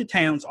would go into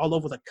towns all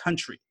over the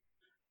country,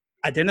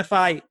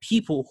 identify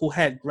people who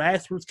had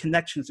grassroots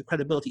connections and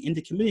credibility in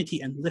the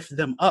community and lift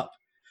them up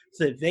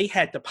so that they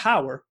had the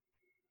power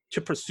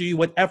to pursue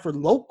whatever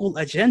local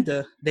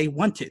agenda they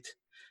wanted.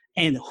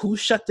 And who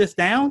shut this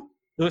down?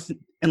 It was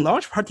in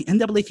large part the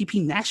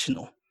NAACP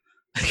National,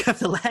 because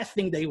the last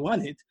thing they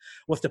wanted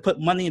was to put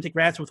money into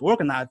grassroots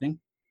organizing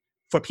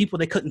for people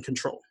they couldn't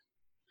control.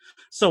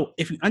 So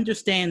if you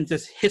understand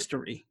this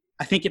history,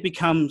 I think it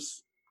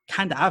becomes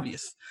kind of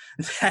obvious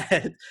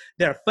that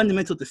there are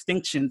fundamental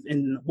distinctions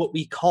in what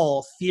we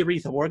call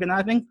theories of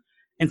organizing.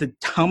 And the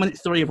dominant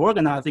theory of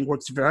organizing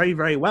works very,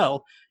 very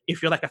well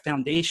if you're like a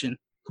foundation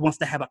who wants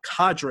to have a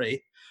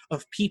cadre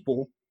of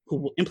people who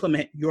will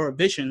implement your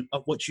vision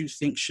of what you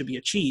think should be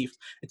achieved.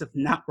 It does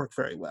not work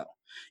very well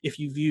if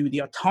you view the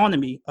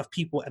autonomy of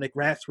people at a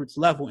grassroots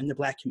level in the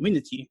Black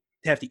community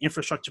to have the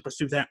infrastructure to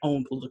pursue their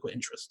own political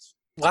interests.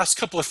 Last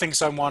couple of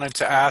things I wanted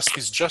to ask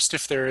is just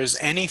if there is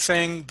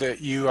anything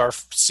that you are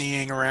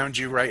seeing around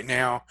you right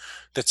now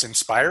that's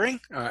inspiring,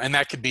 and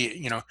that could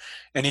be,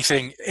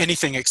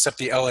 anything except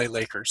the LA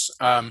Lakers.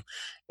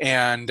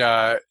 And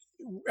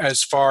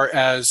as far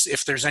as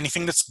if there's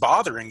anything that's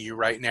bothering you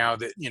right now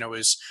that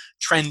is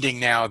trending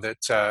now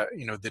that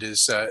that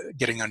is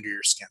getting under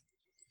your skin.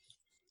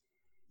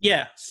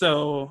 Yeah,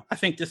 so I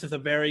think this is a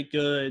very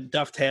good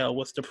dovetail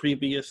with the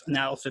previous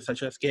analysis I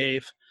just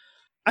gave.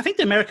 I think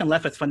the American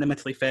left has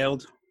fundamentally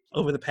failed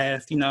over the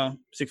past,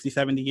 60,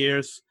 70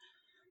 years.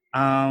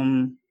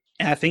 And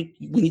I think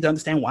we need to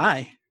understand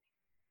why.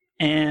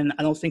 And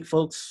I don't think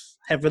folks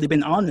have really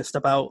been honest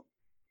about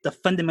the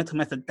fundamental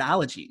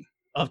methodology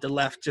of the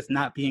left just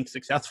not being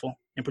successful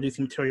in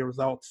producing material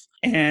results.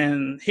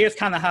 And here's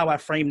kind of how I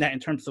frame that in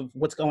terms of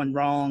what's going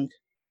wrong,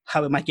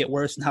 how it might get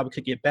worse, and how it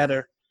could get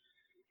better.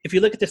 If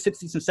you look at the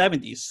 60s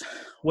and 70s,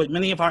 what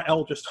many of our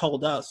elders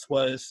told us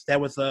was there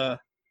was a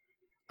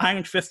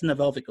iron fist and a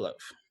velvet glove.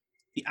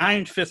 The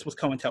iron fist was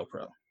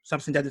COINTELPRO,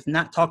 something that is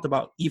not talked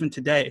about even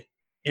today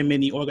in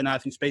many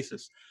organizing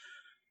spaces,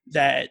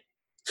 that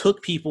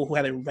took people who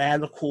had a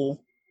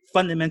radical,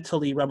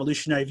 fundamentally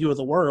revolutionary view of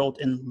the world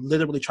and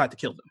literally tried to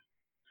kill them,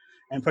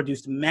 and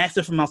produced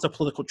massive amounts of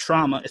political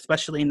trauma,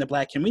 especially in the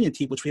Black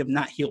community, which we have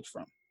not healed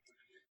from.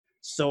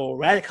 So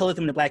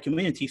radicalism in the Black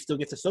community still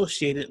gets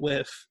associated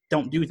with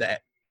don't do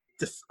that.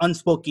 This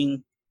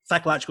unspoken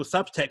psychological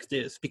subtext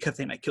is because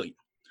they might kill you.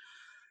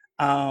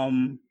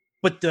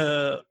 But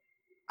the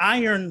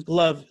iron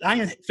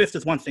fist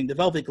is one thing. The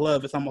velvet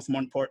glove is almost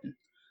more important,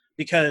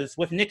 because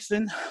with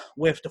Nixon,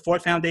 with the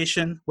Ford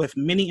Foundation, with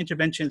many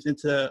interventions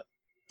into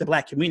the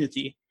Black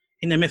community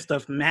in the midst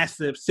of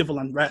massive civil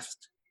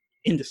unrest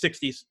in the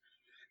 60s,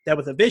 there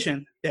was a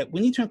vision that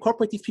we need to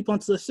incorporate these people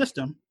into the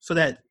system so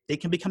that they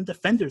can become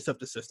defenders of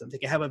the system. They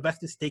can have a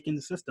vested stake in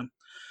the system.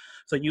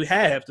 So you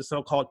have the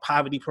so-called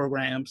poverty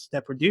programs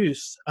that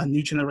produce a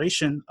new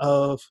generation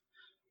of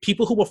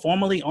people who were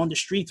formerly on the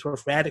streets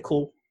with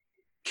radical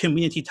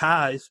community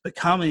ties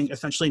becoming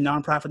essentially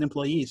nonprofit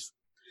employees.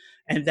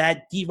 And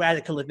that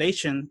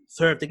de-radicalization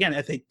served, again,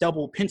 as a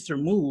double pincer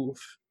move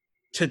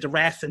to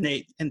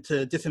deracinate and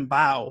to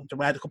disembowel the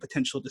radical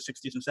potential of the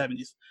 60s and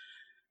 70s.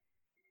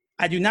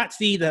 I do not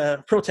see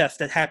the protests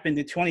that happened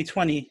in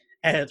 2020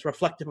 as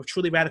reflective of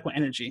truly radical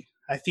energy.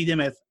 I see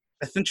them as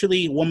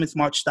essentially Women's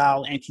March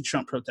style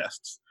anti-Trump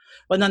protests.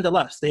 But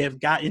nonetheless, they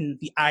have gotten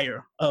the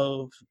ire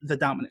of the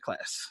dominant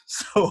class.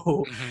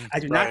 So I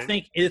do not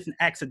think it is an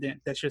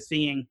accident that you're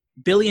seeing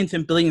billions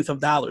and billions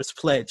of dollars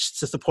pledged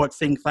to support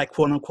things like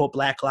quote unquote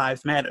Black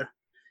Lives Matter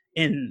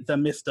in the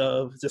midst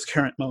of this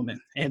current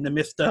moment, in the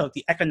midst of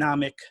the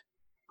economic,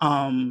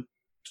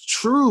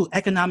 true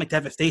economic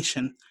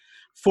devastation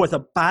for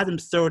the bottom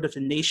third of the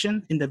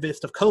nation in the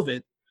midst of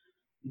COVID.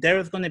 There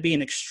is going to be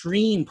an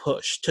extreme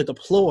push to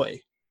deploy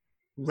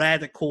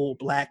radical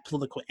Black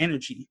political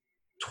energy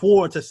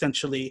towards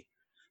essentially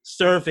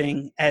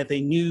serving as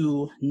a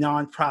new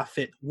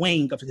nonprofit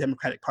wing of the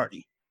Democratic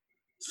Party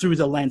through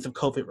the lens of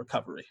COVID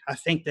recovery. I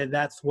think that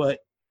that's what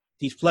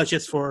these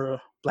pledges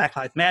for Black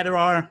Lives Matter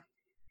are.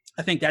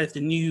 I think that is the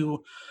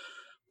new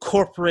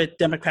corporate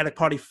Democratic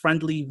Party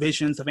friendly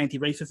visions of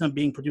anti-racism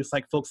being produced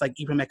like folks like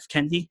Ibram X.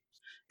 Kendi,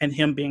 and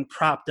him being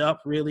propped up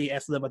really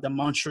as sort of a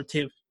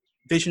demonstrative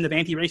vision of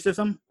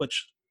anti-racism,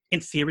 which in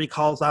theory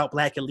calls out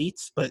Black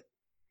elites, but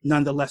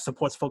nonetheless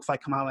supports folks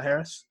like Kamala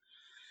Harris.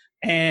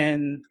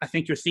 And I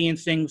think you're seeing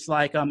things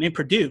like in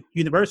Purdue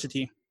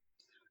University,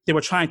 they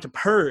were trying to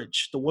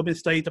purge the Women's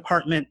Studies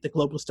Department, the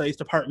Global Studies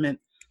Department,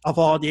 of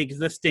all the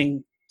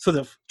existing sort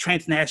of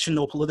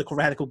transnational political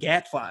radical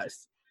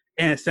gadflies,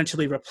 and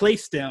essentially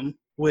replace them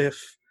with,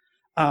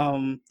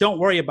 don't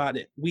worry about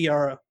it. We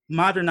are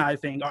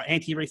modernizing our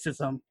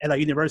anti-racism at our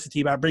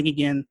university by bringing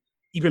in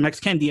Ibram X.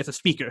 Kendi as a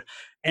speaker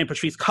and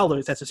Patrisse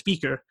Cullors as a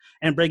speaker,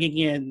 and bringing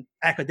in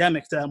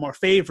academics that are more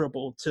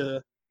favorable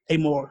to a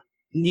more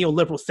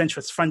neoliberal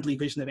centrist friendly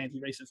vision of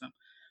anti-racism.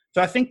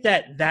 So I think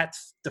that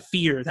that's the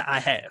fear that I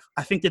have.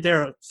 I think that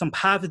there are some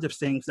positive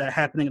things that are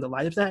happening in the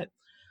light of that.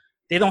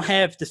 They don't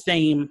have the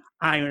same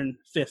iron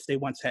fist they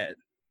once had.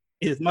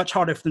 It is much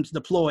harder for them to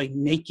deploy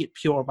naked,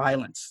 pure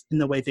violence in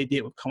the way they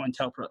did with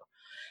COINTELPRO.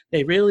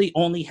 They really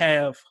only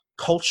have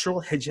cultural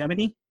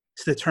hegemony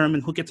to determine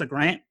who gets a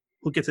grant,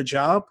 who gets a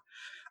job,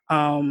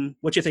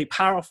 which is a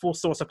powerful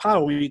source of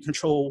power when you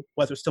control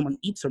whether someone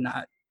eats or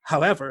not.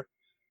 However,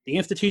 the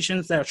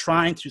institutions that are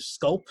trying to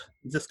scope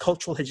this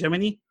cultural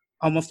hegemony,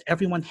 almost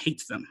everyone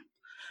hates them.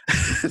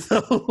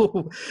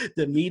 So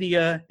the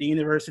media, the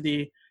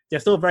university, they're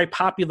still very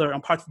popular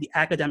on parts of the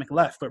academic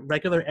left, but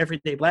regular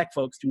everyday Black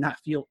folks do not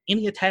feel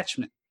any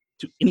attachment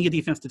to any of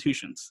these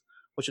institutions,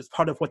 which is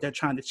part of what they're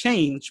trying to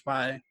change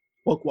by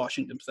woke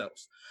washing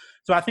themselves.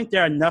 So I think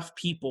there are enough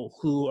people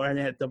who are in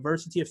a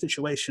diversity of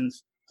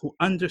situations who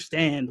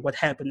understand what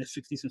happened in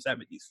the 60s and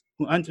 70s,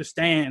 who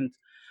understand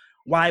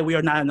why we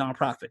are not a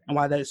nonprofit and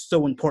why that is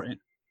so important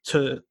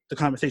to the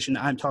conversation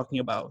that I'm talking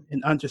about,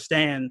 and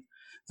understand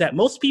that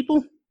most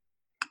people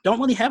don't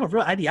really have a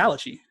real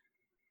ideology.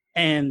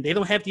 and they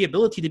don't have the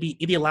ability to be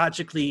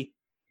ideologically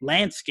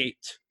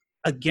landscaped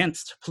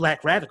against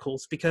Black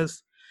radicals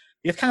because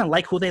they just kind of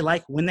like who they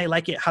like, when they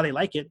like it, how they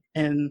like it,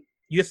 and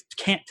you just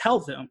can't tell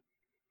them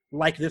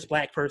like this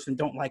Black person,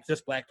 don't like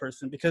this Black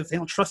person, because they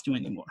don't trust you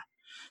anymore.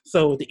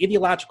 So the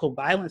ideological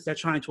violence they're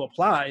trying to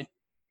apply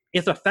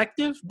is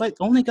effective, but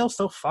only goes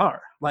so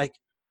far. Like,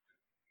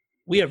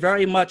 we are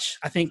very much,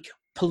 I think,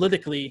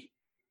 politically,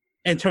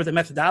 in terms of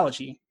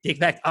methodology, the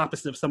exact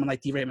opposite of someone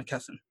like D. Ray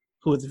McKesson,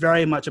 who is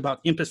very much about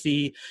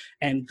empathy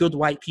and good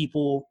white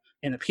people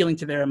and appealing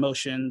to their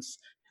emotions,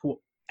 who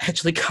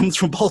actually comes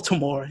from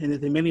Baltimore and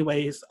is in many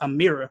ways a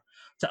mirror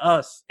to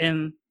us.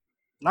 And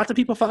lots of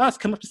people for us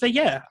come up to say,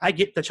 yeah, I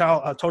get that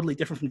y'all are totally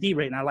different from D.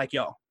 Ray and I like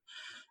y'all.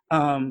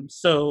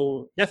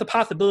 So there's a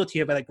possibility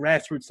of, at a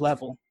grassroots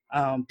level,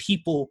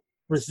 people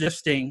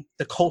resisting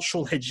the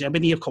cultural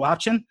hegemony of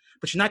co-option,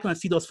 but you're not going to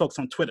see those folks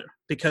on Twitter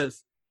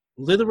because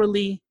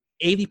literally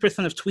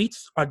 80% of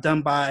tweets are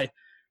done by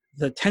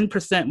the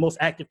 10% most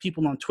active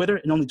people on Twitter,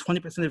 and only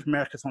 20% of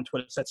Americans on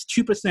Twitter. So that's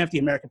 2% of the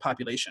American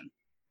population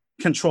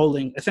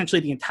controlling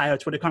essentially the entire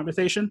Twitter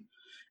conversation.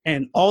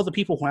 And all the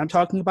people who I'm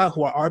talking about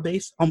who are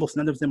R-based, almost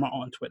none of them are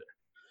on Twitter.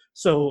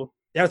 So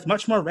there's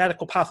much more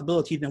radical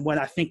possibility than what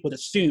I think would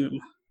assume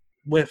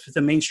with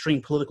the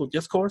mainstream political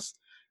discourse,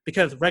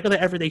 because regular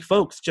everyday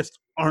folks just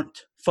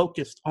aren't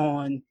focused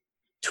on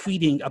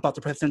tweeting about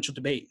the presidential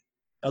debate.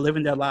 They're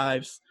living their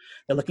lives.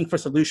 They're looking for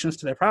solutions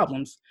to their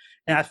problems.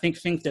 And I think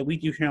things that we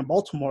do here in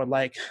Baltimore,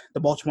 like the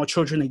Baltimore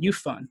Children and Youth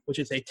Fund, which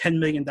is a $10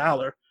 million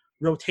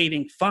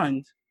rotating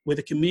fund where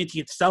the community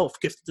itself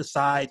gets to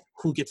decide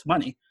who gets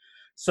money.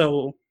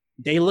 So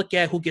they look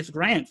at who gets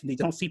grants, and they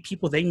don't see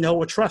people they know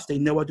or trust. They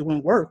know are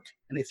doing work,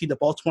 and they see the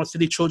Baltimore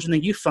City Children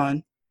and Youth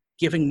Fund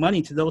giving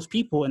money to those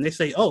people, and they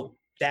say, oh,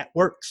 that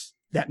works.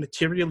 That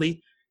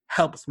materially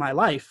helps my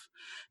life.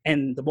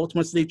 And the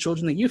Baltimore City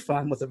Children and Youth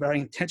Fund was a very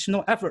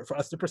intentional effort for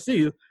us to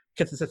pursue,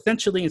 because it's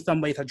essentially in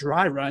some ways a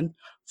dry run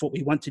for what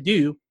we want to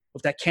do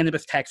with that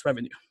cannabis tax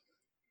revenue.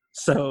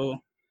 So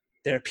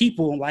there are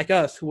people like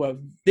us who are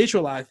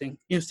visualizing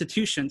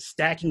institutions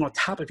stacking on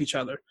top of each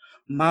other,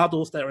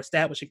 models that are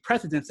establishing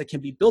precedents that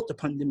can be built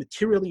upon to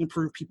materially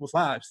improve people's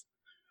lives.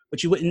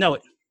 But you wouldn't know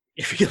it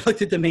if you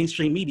looked at the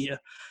mainstream media,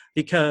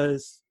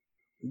 because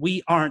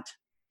we aren't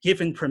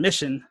given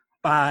permission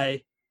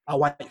by a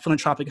white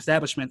philanthropic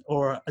establishment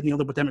or a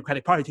neoliberal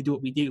Democratic Party to do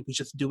what we do. We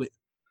just do it.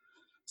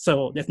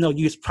 So there's no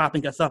use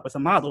propping us up as a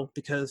model,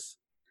 because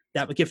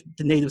that would give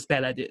the natives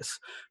bad ideas.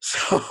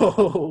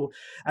 So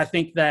I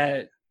think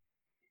that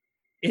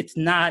it's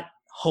not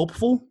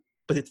hopeful,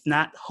 but it's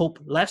not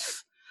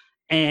hopeless.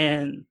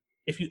 And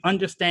if you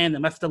understand the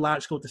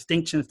methodological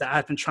distinctions that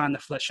I've been trying to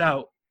flesh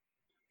out,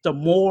 the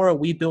more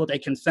we build a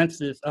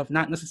consensus of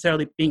not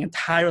necessarily being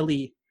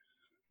entirely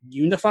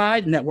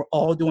unified and that we're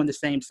all doing the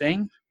same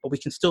thing, but we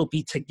can still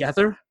be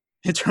together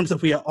in terms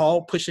of we are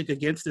all pushing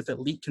against this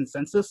elite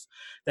consensus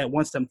that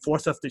wants to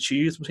force us to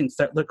choose between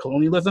settler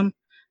colonialism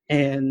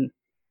and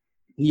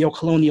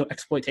neo-colonial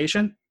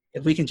exploitation.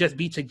 If we can just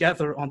be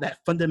together on that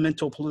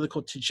fundamental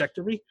political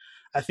trajectory,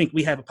 I think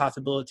we have a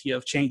possibility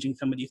of changing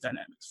some of these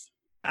dynamics.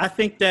 I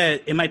think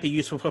that it might be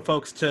useful for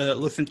folks to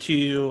listen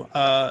to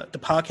the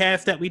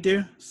podcast that we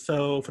do.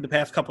 So for the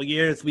past couple of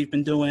years, we've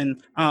been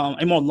doing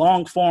a more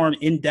long-form,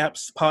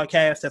 in-depth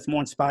podcast that's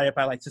more inspired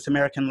by like This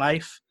American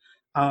Life.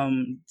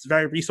 It's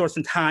very resource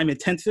and time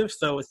intensive,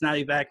 so it's not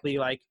exactly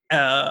like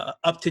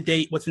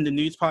up-to-date what's in the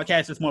news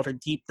podcast. It's more of a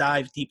deep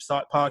dive, deep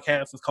thought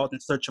podcast. It's called In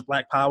Search of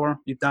Black Power.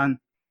 We've done,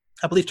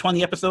 I believe,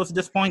 20 episodes at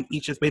this point.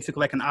 Each is basically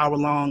like an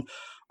hour-long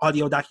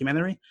audio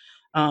documentary.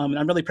 And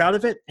I'm really proud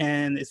of it,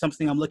 and it's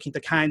something I'm looking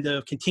to kind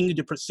of continue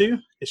to pursue.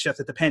 It's just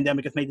that the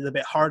pandemic has made it a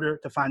bit harder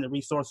to find the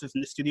resources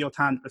and the studio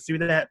time to pursue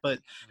that, but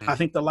I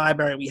think the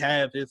library we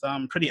have is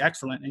pretty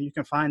excellent, and you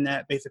can find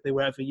that basically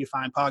wherever you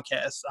find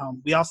podcasts.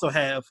 We also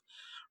have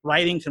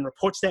writings and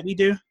reports that we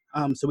do.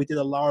 So we did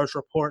a large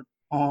report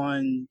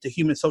on the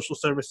human social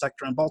service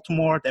sector in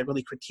Baltimore that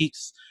really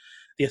critiques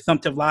the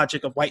assumptive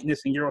logic of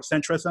whiteness and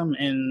Eurocentrism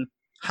and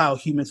how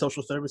human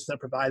social services are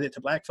provided to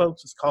Black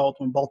folks. It's called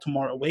When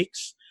Baltimore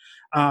Awakes.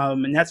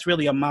 And that's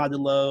really a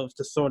model of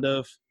the sort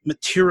of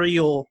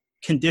material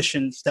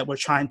conditions that we're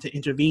trying to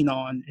intervene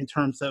on in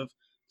terms of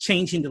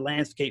changing the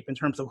landscape in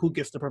terms of who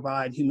gets to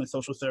provide human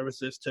social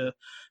services to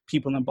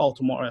people in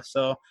Baltimore.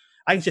 So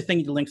I can just send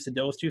you the links to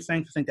those two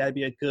things. I think that'd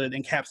be a good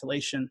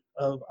encapsulation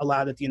of a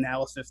lot of the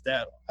analysis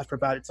that I've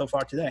provided so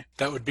far today.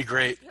 That would be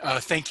great.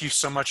 Thank you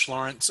so much,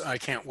 Lawrence. I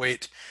can't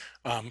wait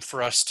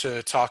for us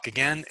to talk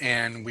again,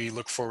 and we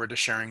look forward to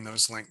sharing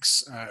those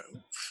links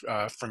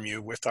from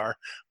you with our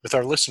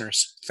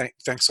listeners.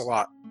 Thanks a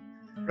lot.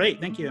 Great,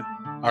 thank you.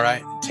 All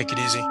right, take it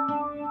easy.